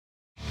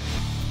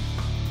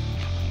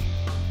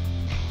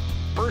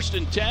First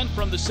and 10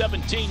 from the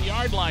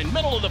 17-yard line.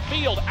 Middle of the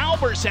field.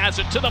 Albers has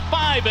it to the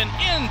 5 and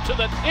into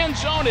the end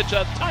zone. It's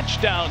a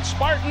touchdown,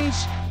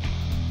 Spartans.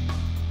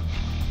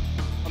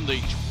 From the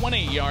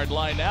 20-yard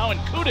line now, and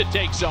Kuda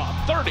takes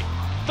off. 30,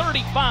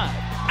 35,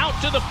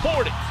 out to the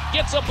 40.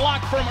 Gets a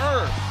block from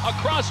Herb.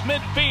 Across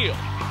midfield.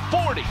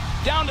 40,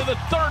 down to the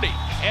 30,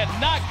 and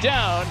knocked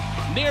down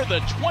near the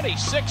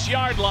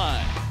 26-yard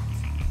line.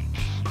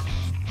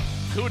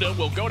 Kuda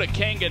will go to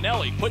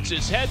Canganelli. Puts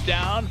his head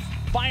down.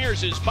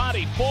 Fires his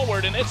body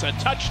forward, and it's a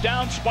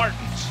touchdown,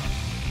 Spartans.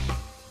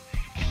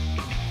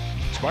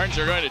 Spartans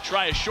are going to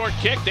try a short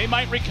kick. They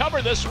might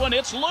recover this one.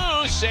 It's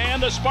loose,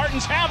 and the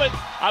Spartans have it.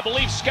 I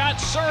believe Scott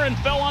Surin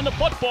fell on the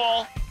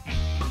football.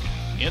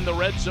 In the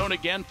red zone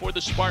again for the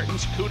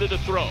Spartans. Kuda to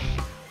throw.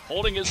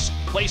 Holding his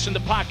place in the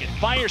pocket.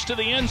 Fires to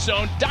the end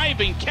zone.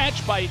 Diving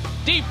catch by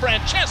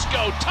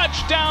DiFrancesco.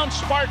 Touchdown,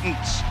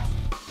 Spartans.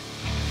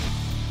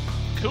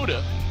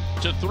 Kuda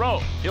to throw.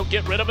 He'll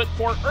get rid of it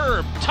for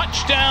Herb.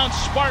 Touchdown,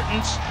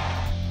 Spartans.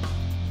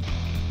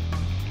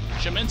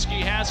 Cheminsky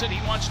has it.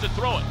 He wants to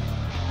throw it.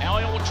 Now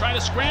he will try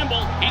to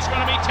scramble. He's going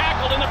to be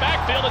tackled in the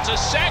backfield. It's a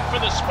sack for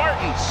the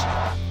Spartans.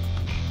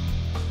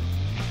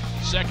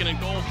 Second and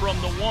goal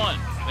from the 1.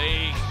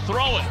 They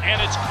throw it,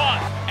 and it's caught.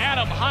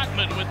 Adam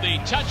Hockman with the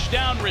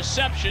touchdown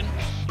reception.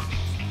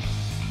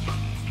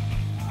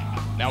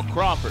 Now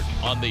Crawford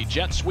on the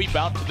jet sweep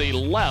out to the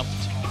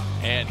left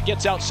and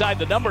gets outside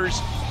the numbers.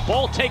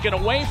 Ball taken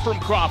away from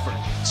Crawford.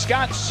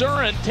 Scott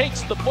Surin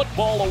takes the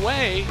football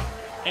away,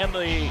 and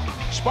the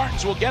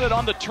Spartans will get it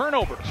on the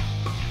turnover.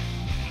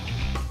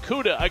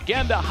 Kuda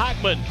again to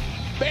Hockman.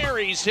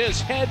 Buries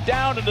his head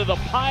down into the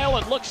pile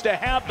and looks to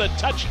have the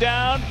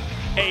touchdown.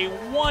 A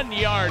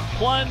 1-yard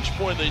plunge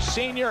for the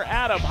senior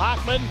Adam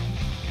Hockman.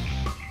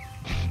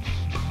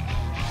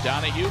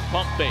 Donahue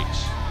pump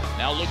fakes.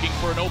 Now looking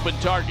for an open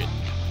target.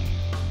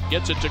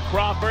 Gets it to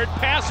Crawford.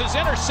 Pass is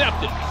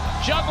intercepted.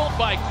 Juggled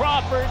by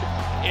Crawford.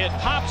 It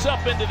pops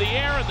up into the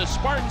air, and the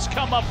Spartans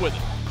come up with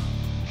it.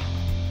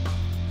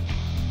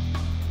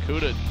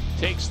 Kuda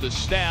takes the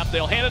snap.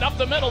 They'll hand it up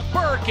the middle.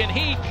 Burke, and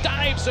he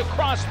dives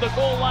across the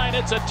goal line.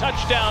 It's a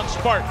touchdown,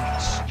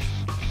 Spartans.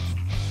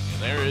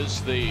 There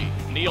is the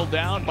kneel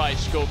down by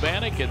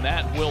Skovanec, and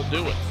that will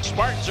do it.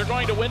 Spartans are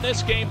going to win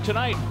this game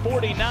tonight,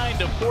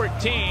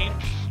 49-14.